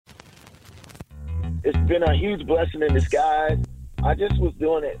it's been a huge blessing in disguise. I just was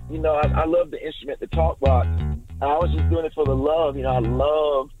doing it. You know, I love the instrument, the talk box. I was just doing it for the love. You know, I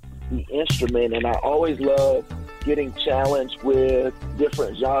love the instrument, and I always love getting challenged with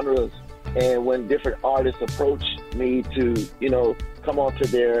different genres. And when different artists approach me to, you know, come onto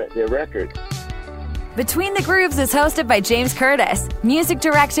their record. Between the Grooves is hosted by James Curtis, music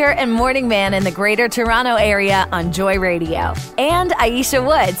director and morning man in the Greater Toronto Area on Joy Radio, and Aisha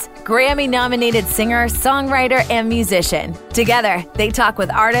Woods, Grammy-nominated singer, songwriter, and musician. Together, they talk with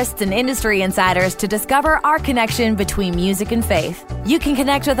artists and industry insiders to discover our connection between music and faith. You can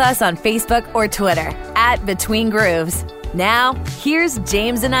connect with us on Facebook or Twitter at Between Grooves. Now, here's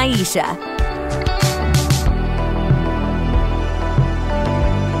James and Aisha.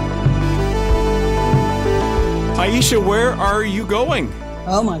 Aisha, where are you going?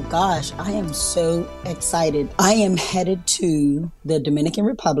 Oh my gosh, I am so excited. I am headed to the Dominican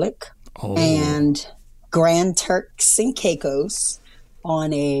Republic and Grand Turks and Caicos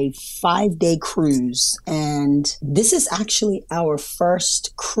on a 5-day cruise. And this is actually our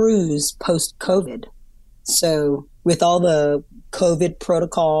first cruise post-COVID. So with all the COVID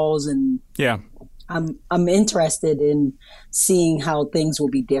protocols and I'm interested in seeing how things will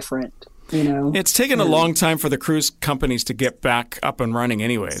be different. You know, it's taken a long time for the cruise companies to get back up and running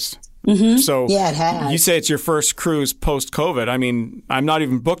anyways. Mm-hmm. So yeah, it has. You say it's your first cruise post-COVID. I mean, I'm not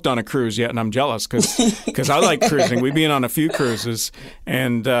even booked on a cruise yet, and I'm jealous because I like cruising. We've been on a few cruises,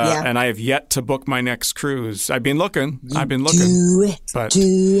 and I have yet to book my next cruise. I've been looking.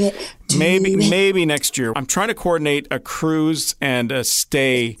 Maybe next year. I'm trying to coordinate a cruise and a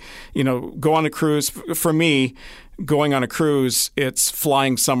stay. You know, go on a cruise. For me, going on a cruise, it's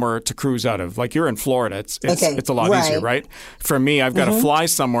flying somewhere to cruise out of. Like you're in Florida, it's a lot easier, right? For me, I've got to fly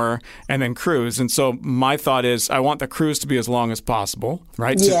somewhere and then cruise. And so my thought is I want the cruise to be as long as possible,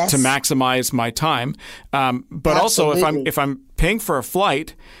 right? Yes. To maximize my time. But also if I'm paying for a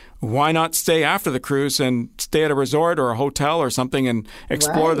flight, why not stay after the cruise and stay at a resort or a hotel or something and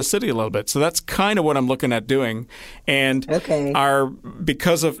explore the city a little bit? So that's kind of what I'm looking at doing. And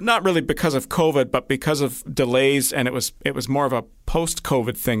because of, not really because of COVID, but because of delays, and it was more of a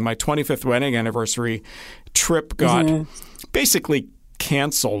post-COVID thing. My 25th wedding anniversary trip got basically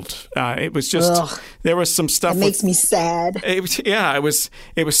canceled. It was just there was some stuff. It makes me sad. It was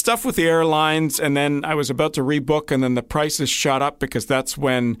stuff with the airlines, and then I was about to rebook, and then the prices shot up because that's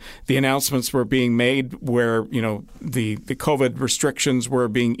when the announcements were being made, where the COVID restrictions were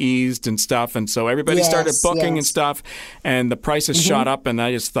being eased and stuff, and so everybody started booking and stuff, and the prices shot up, and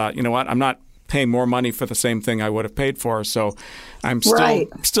I just thought, you know what, I'm not paying more money for the same thing I would have paid for. So I'm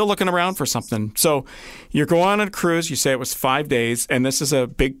still looking around for something. So you're going on a cruise. You say it was 5 days, and this is a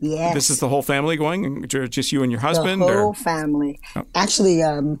big. Yes. This is the whole family going, just you and your husband. The whole family. Oh. Actually,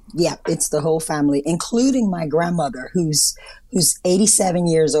 it's the whole family, including my grandmother, who's 87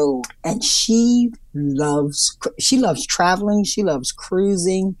 years old, and she loves traveling. She loves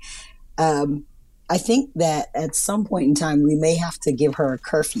cruising. I think that at some point in time we may have to give her a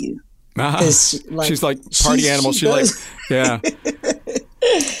curfew. She's like party animal. She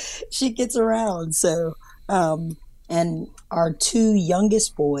she gets around. So, and our 2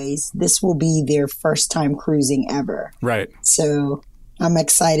 youngest boys, this will be their first time cruising ever. Right. So I'm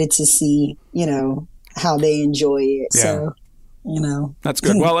excited to see, how they enjoy it. Yeah. So, That's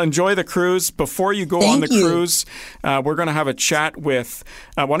good. Well, enjoy the cruise. Before you go on the cruise, we're going to have a chat with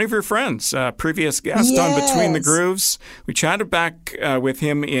one of your friends, previous guest on Between the Grooves. We chatted back with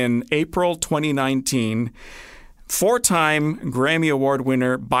him in April 2019. 4-time Grammy Award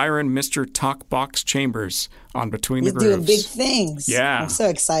winner Byron Mr. Talkbox Chambers on Between the Grooves. You're doing big things. Yeah. I'm so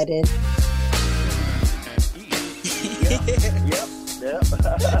excited.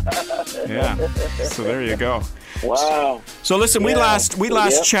 Yeah. So there you go. Wow. So listen, we last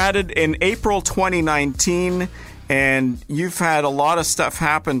chatted in April 2019, and you've had a lot of stuff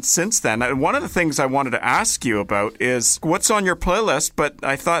happen since then. And one of the things I wanted to ask you about is what's on your playlist, but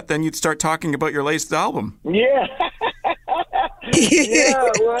I thought then you'd start talking about your latest album. Yeah.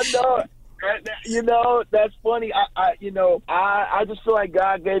 Well, no. That's funny. I just feel like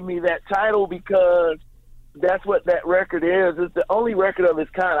God gave me that title because that's what that record is. It's the only record of its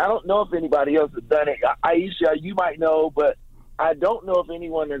kind. I don't know if anybody else has done it. Aisha, you might know, but I don't know if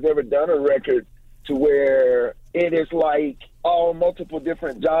anyone has ever done a record to where it is like all multiple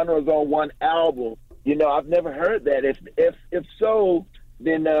different genres on one album. I've never heard that. If so,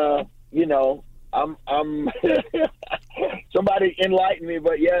 then I'm somebody enlighten me.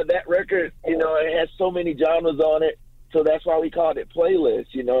 But yeah, that record, it has so many genres on it, so that's why we called it Playlist.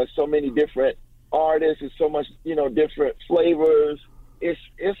 It's so many different artists, it's so much, different flavors,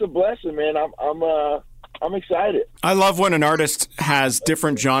 it's a blessing, man. I'm excited. I love when an artist has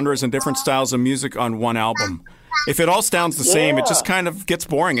different genres and different styles of music on one album. If it all sounds the same, it just kind of gets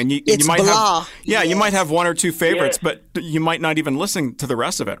boring, and you might blah. you might have one or two favorites, but you might not even listen to the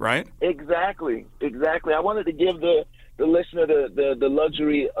rest of it, right? Exactly. I wanted to give the listener the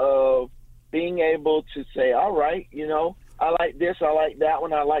luxury of being able to say, all right, I like this, I like that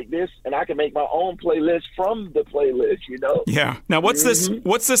one, I like this, and I can make my own playlist from the playlist, Yeah. Now, what's this?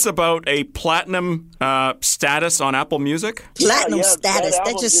 What's this about a platinum status on Apple Music? Platinum status.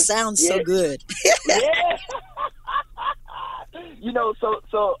 That just sounds so good. Yeah.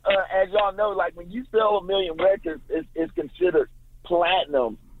 So as y'all know, like when you sell 1 million records, it's considered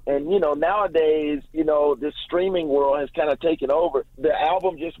platinum. And, nowadays, this streaming world has kind of taken over. The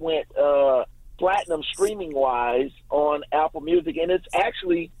album just went platinum streaming-wise on Apple Music, and it's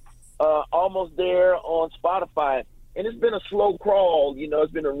actually almost there on Spotify. And it's been a slow crawl,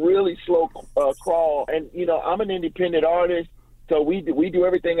 it's been a really slow crawl. And, I'm an independent artist, so we do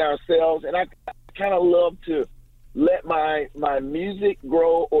everything ourselves. And I kind of love to let my music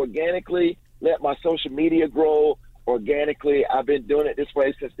grow organically, let my social media grow organically. I've been doing it this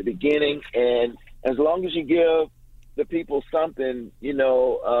way since the beginning. And as long as you give the people something,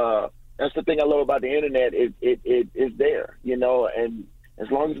 that's the thing I love about the internet. It is there, and as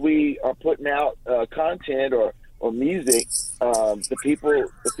long as we are putting out content or music, the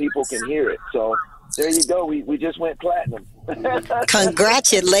people can hear it. So there you go. We just went platinum.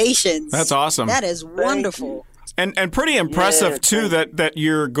 Congratulations. That's awesome. That is wonderful. And pretty impressive, too, that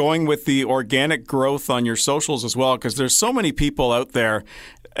you're going with the organic growth on your socials as well, because there's so many people out there,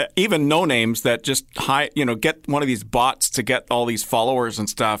 even no names, that just get one of these bots to get all these followers and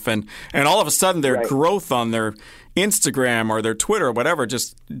stuff. And all of a sudden their growth on their Instagram or their Twitter or whatever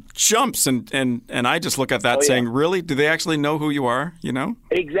just jumps. And I just look at that saying, really? Do they actually know who you are,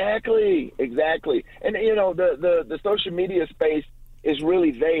 Exactly. And, the social media space is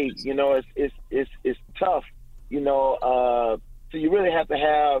really vague. It's tough. So you really have to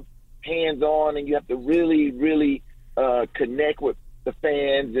have hands-on, and you have to really, really connect with the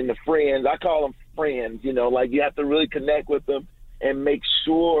fans and the friends. I call them friends, like you have to really connect with them and make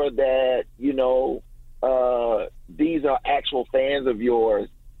sure that, these are actual fans of yours.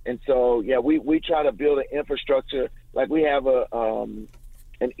 And so, we try to build an infrastructure. Like we have an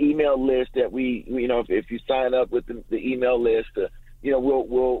email list that if you sign up with the email list,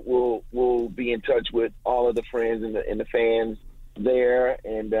 we'll be in touch with all of the friends and the fans there,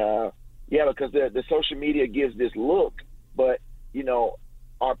 and because the social media gives this look, but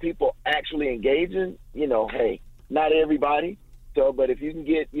are people actually engaging? Hey, not everybody. So, but if you can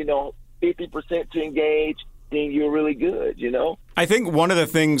get 50% to engage, then you're really good. I think one of the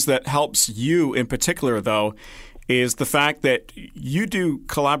things that helps you in particular, though, is the fact that you do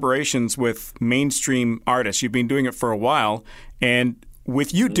collaborations with mainstream artists. You've been doing it for a while, and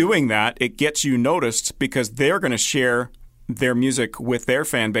with you doing that, it gets you noticed because they're going to share their music with their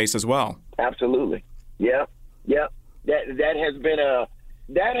fan base as well. Absolutely. Yeah. That has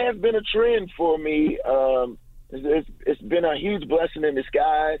been a trend for me. It's been a huge blessing in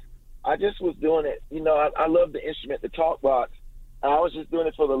disguise. I just was doing it. I love the instrument, the talk box. I was just doing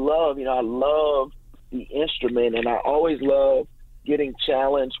it for the love. I love the instrument, and I always love getting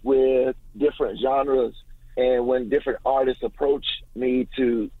challenged with different genres. And when different artists approach me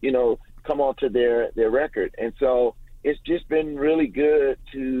to, come onto their record. And so it's just been really good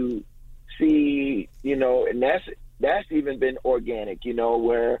to see, and that's even been organic,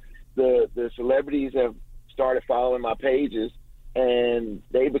 where the celebrities have started following my pages and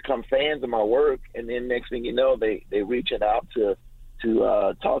they become fans of my work. And then next thing you know, they reaching out to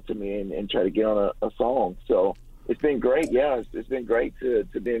talk to me and try to get on a song. So it's been great. Yeah, it's been great to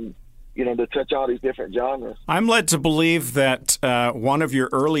been, to touch all these different genres. I'm led to believe that one of your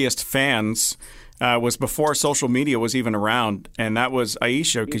earliest fans was before social media was even around, and that was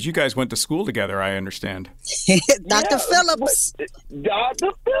Aisha, because you guys went to school together, I understand. Dr. Phillips.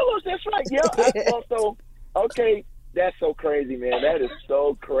 Dr. Phillips, that's right. Yeah. Okay, that's so crazy, man. That is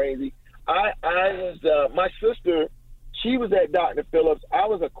so crazy. I was, my sister, she was at Dr. Phillips. I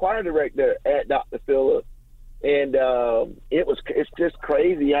was a choir director at Dr. Phillips. And it's just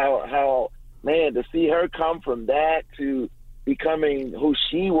crazy how man, to see her come from that to becoming who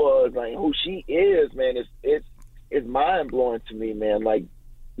she was, like who she is, man, it's mind blowing to me, man. Like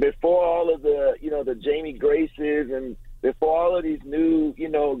before all of the the Jamie Graces and before all of these new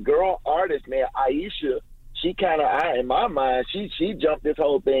girl artists, man, Aisha, she kind of, in my mind, she jumped this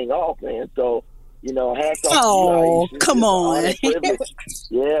whole thing off, man. So hats off to you, Aisha. Come on.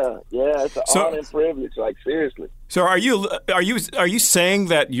 Yeah, it's an honor and privilege. Like, seriously. So are you saying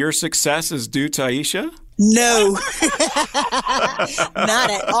that your success is due to Aisha? No,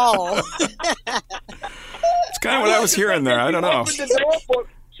 not at all. It's kind of what I was hearing there. I don't know.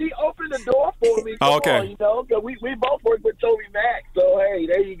 She opened the door for me. Oh, okay. On, you know, because we both work with Toby Mac. So, hey,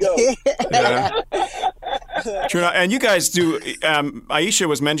 there you go. Yeah. True. And you guys do, Aisha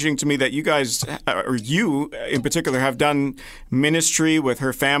was mentioning to me that you guys, or you in particular, have done ministry with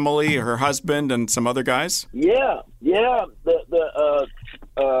her family, her husband, and some other guys. Yeah. The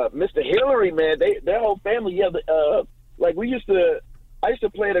Mr. Hillary, man, their whole family. Yeah, like I used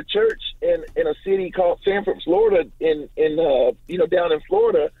to play at a church in a city called Sanford, Florida, in down in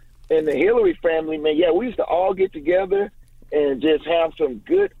Florida, and the Hillary family, man. Yeah, we used to all get together and just have some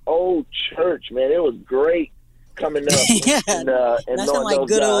good old church, man. It was great coming up and knowing like those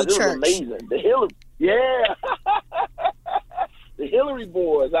good guys. old It was church. amazing. The Hillary, yeah. The Hillary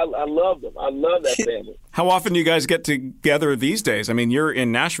boys, I love them. I love that family. How often do you guys get together these days? I mean, you're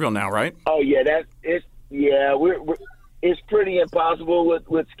in Nashville now, right? Oh yeah, we're it's pretty impossible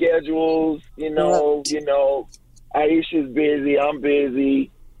with schedules. You know, Aisha's busy, I'm busy.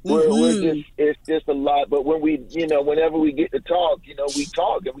 It's just a lot. But whenever we get to talk, we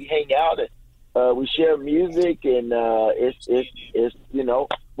talk and we hang out and we share music and it's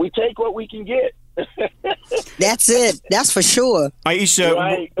we take what we can get. That's it. That's for sure. Aisha,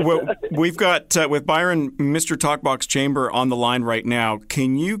 Right. we've got with Byron, Mr. Talkbox Chamber on the line right now.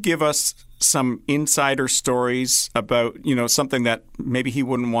 Can you give us some insider stories about, something that maybe he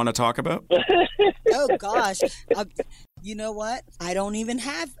wouldn't want to talk about? Oh, gosh. You know what? I don't even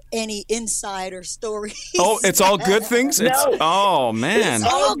have any insider stories. Oh, it's all good things? No. Oh, man.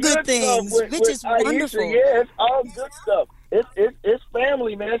 It's all good things, which is Aisha, wonderful. Yeah, it's all good stuff. It's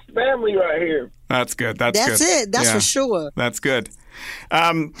family, man. It's family right here. That's good. That's That's good. it. That's Yeah. for sure. That's good.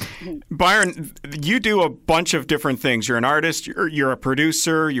 Byron, you do a bunch of different things. You're an artist, you're a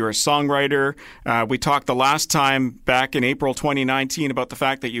producer, you're a songwriter. We talked the last time back in April 2019 about the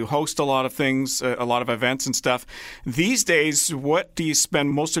fact that you host a lot of things, a lot of events and stuff. These days, what do you spend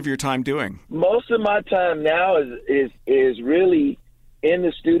most of your time doing? Most of my time now is really in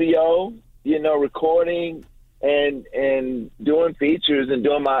the studio, recording and doing features and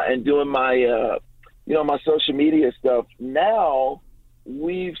doing my my social media stuff. Now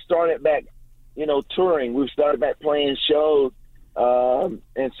we've started back, touring. We've started back playing shows,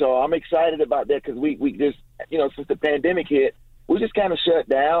 and so I'm excited about that because we just, since the pandemic hit, we just kind of shut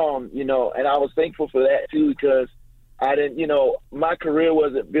down, and I was thankful for that too because I didn't, my career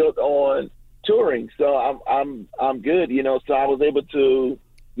wasn't built on touring, so I'm good, so I was able to,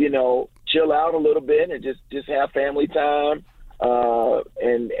 chill out a little bit and just have family time,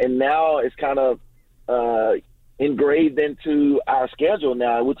 and now it's kind of engraved into our schedule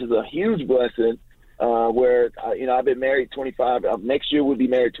now, which is a huge blessing. Where I've been married 25. Next year we'll be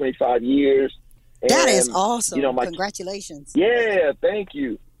married 25 years. That is awesome. Congratulations. Yeah, thank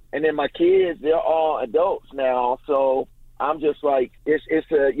you. And then my kids, they're all adults now, so I'm just like it's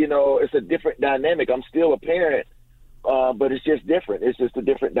a different dynamic. I'm still a parent, but it's just different. It's just a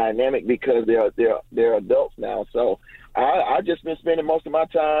different dynamic because they're adults now. So I just been spending most of my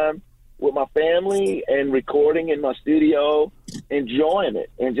time with my family and recording in my studio, enjoying it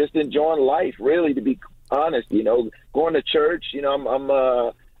and just enjoying life, really, to be honest, going to church,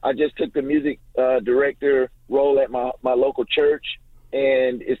 I just took the music director role at my local church,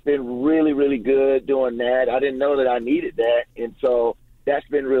 and it's been really, really good doing that. I didn't know that I needed that. And so that's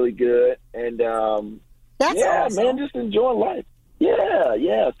been really good. And that's awesome. Man, just enjoying life.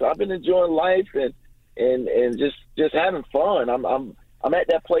 Yeah. So I've been enjoying life and just having fun. I'm at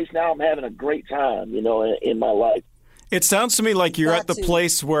that place now. I'm having a great time, in my life. It sounds to me like you're at the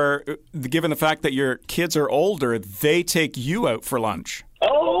place where, given the fact that your kids are older, they take you out for lunch.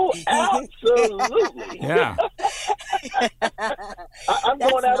 Oh, absolutely. Yeah. I'm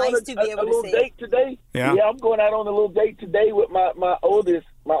going out on a little date today. Yeah, I'm going out on a little date today with my oldest,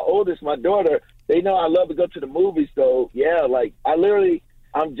 my daughter. They know I love to go to the movies, so yeah, like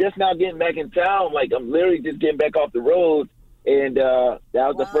I'm just now getting back in town. Like I'm literally just getting back off the road. And that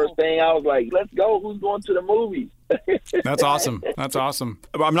was the first thing I was like, let's go. Who's going to the movies? That's awesome. That's awesome.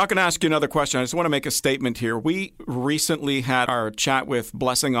 I'm not going to ask you another question. I just want to make a statement here. We recently had our chat with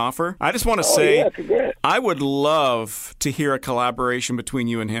Blessing Offer. I just want to say I would love to hear a collaboration between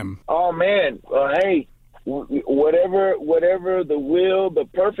you and him. Oh, man. Hey, whatever the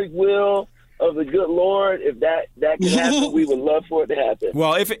perfect will of the good Lord, if that can happen, we would love for it to happen.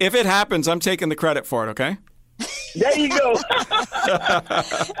 Well, if it happens, I'm taking the credit for it, okay? There you go.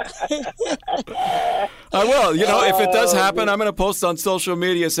 I will. You know, if it does happen, I'm going to post on social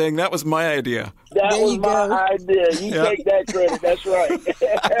media saying that was my idea. That was my idea. You take that credit. That's right.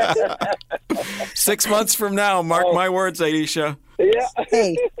 6 months from now, mark my words, Aisha. Yeah.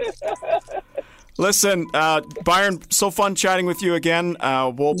 Hey. Listen, Byron, so fun chatting with you again.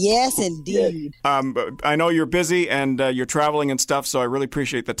 Yes, indeed. I know you're busy and you're traveling and stuff, so I really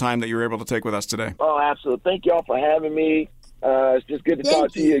appreciate the time that you were able to take with us today. Oh, absolutely. Thank y'all for having me. It's just good to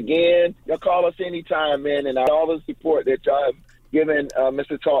talk to you again. Y'all call us anytime, man, and all the support that y'all have given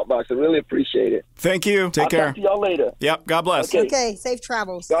Mr. Talkbox. I really appreciate it. Thank you. Take care. Talk to y'all later. Yep. God bless. Okay. Safe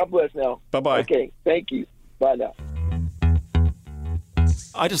travels. God bless now. Bye-bye. Okay. Thank you. Bye now.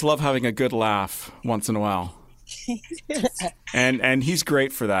 I just love having a good laugh once in a while. and he's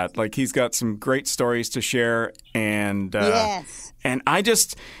great for that. Like, he's got some great stories to share. And yes. And I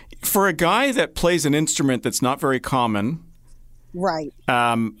just, for a guy that plays an instrument that's not very common, right?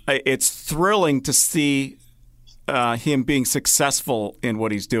 It's thrilling to see him being successful in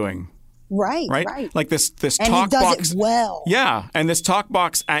what he's doing. Right. Like this and talk he does box. It well. Yeah, and this talk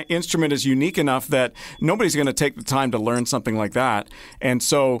box instrument is unique enough that nobody's going to take the time to learn something like that. And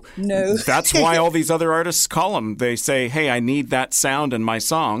so that's why all these other artists call him. They say, "Hey, I need that sound in my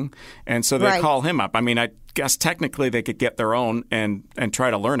song," and so they call him up. I mean, I guess technically they could get their own and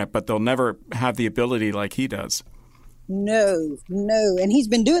try to learn it, but they'll never have the ability like he does. No, and he's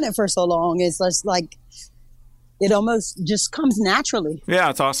been doing it for so long. It's just like. It almost just comes naturally. Yeah,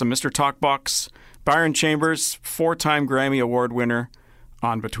 it's awesome. Mr. Talkbox, Byron Chambers, 4-time Grammy Award winner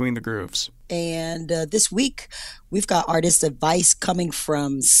on Between the Grooves. And this week, we've got artist advice coming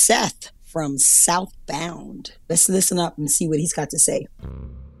from Seth from Southbound. Let's listen up and see what he's got to say.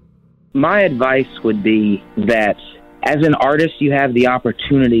 My advice would be that as an artist, you have the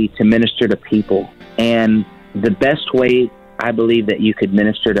opportunity to minister to people. And the best way I believe that you could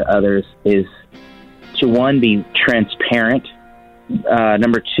minister to others is to, one, be transparent.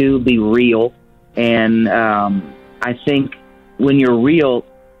 Number two, be real. And I think when you're real,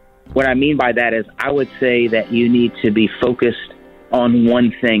 what I mean by that is I would say that you need to be focused on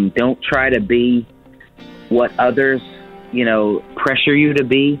one thing. Don't try to be what others, pressure you to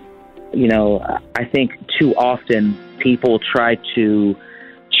be. I think too often people try to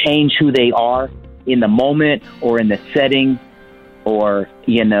change who they are in the moment or in the setting, or,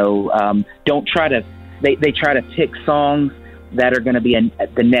 don't try to. They try to pick songs that are going to be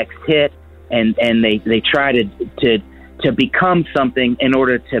the next hit, and they try to become something in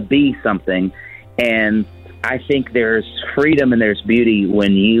order to be something. And I think there's freedom and there's beauty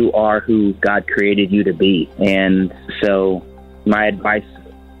when you are who God created you to be. And so my advice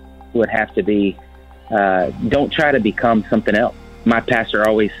would have to be, don't try to become something else. My pastor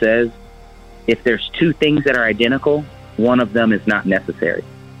always says, if there's two things that are identical, one of them is not necessary.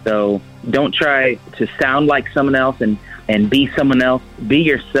 So don't try to sound like someone else and be someone else. Be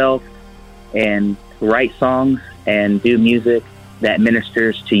yourself and write songs and do music that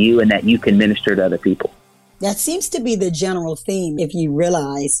ministers to you and that you can minister to other people. That seems to be the general theme. If you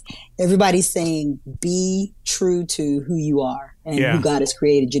realize everybody's saying, be true to who you are and who God has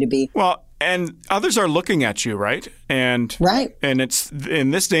created you to be. Well, and others are looking at you, right? And it's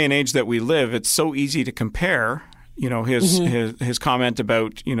in this day and age that we live, it's so easy to compare. His comment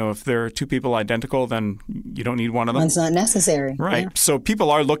about, if there are two people identical, then you don't need one of them. One's not necessary. Right. Yeah. So people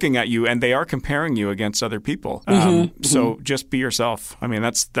are looking at you and they are comparing you against other people. So just be yourself. I mean,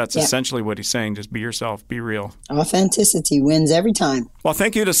 that's essentially what he's saying. Just be yourself. Be real. Authenticity wins every time. Well,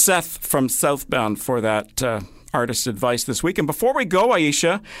 thank you to Seth from Southbound for that artist advice this week. And before we go,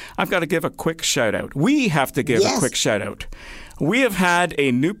 Aisha, I've got to give a quick shout out. We have to give a quick shout out. We have had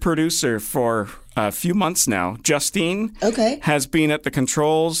a new producer for a few months now. Justine has been at the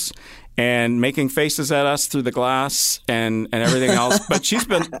controls and making faces at us through the glass and everything else. But she's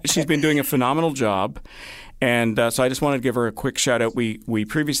been doing a phenomenal job. And so I just wanted to give her a quick shout out. We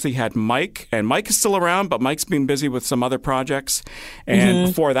previously had Mike, and Mike is still around, but Mike's been busy with some other projects. And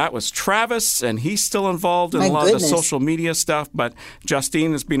before that was Travis, and he's still involved in a lot of the social media stuff. But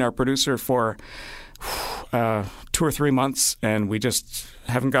Justine has been our producer for 2 or 3 months, and we just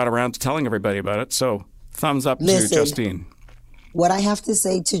haven't got around to telling everybody about it. So thumbs up to Justine. What I have to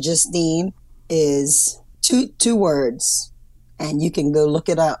say to Justine is two words, and you can go look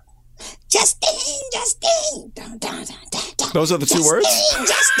it up. Justine. Dun, dun, dun, dun, dun. Those are the two words?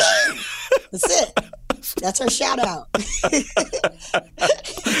 Justine. That's it. That's her shout out.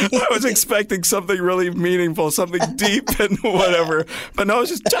 I was expecting something really meaningful, something deep and whatever. But no,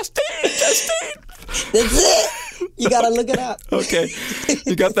 it's just Justine. That's it. You got to look it up. Okay.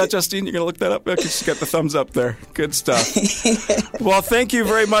 You got that, Justine? You're going to look that up? Okay, she's got the thumbs up there. Good stuff. Well, thank you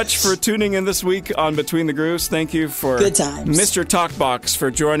very much for tuning in this week on Between the Grooves. Thank you for Good times. Mr. Talkbox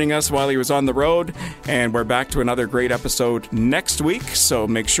for joining us while he was on the road. And we're back to another great episode next week. So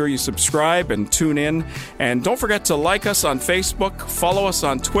make sure you subscribe and tune in. And don't forget to like us on Facebook, follow us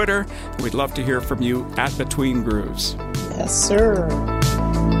on Twitter. We'd love to hear from you at Between Grooves. Yes, sir.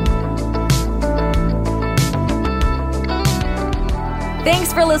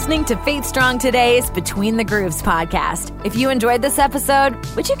 Thanks for listening to Faith Strong Today's Between the Grooves podcast. If you enjoyed this episode,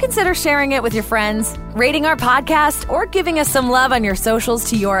 would you consider sharing it with your friends, rating our podcast, or giving us some love on your socials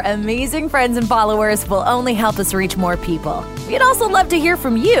to your amazing friends and followers will only help us reach more people. We'd also love to hear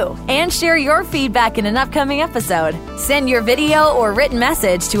from you and share your feedback in an upcoming episode. Send your video or written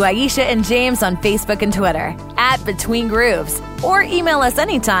message to Aisha and James on Facebook and Twitter at Between Grooves, or email us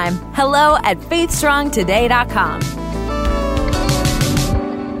anytime, hello@faithstrongtoday.com.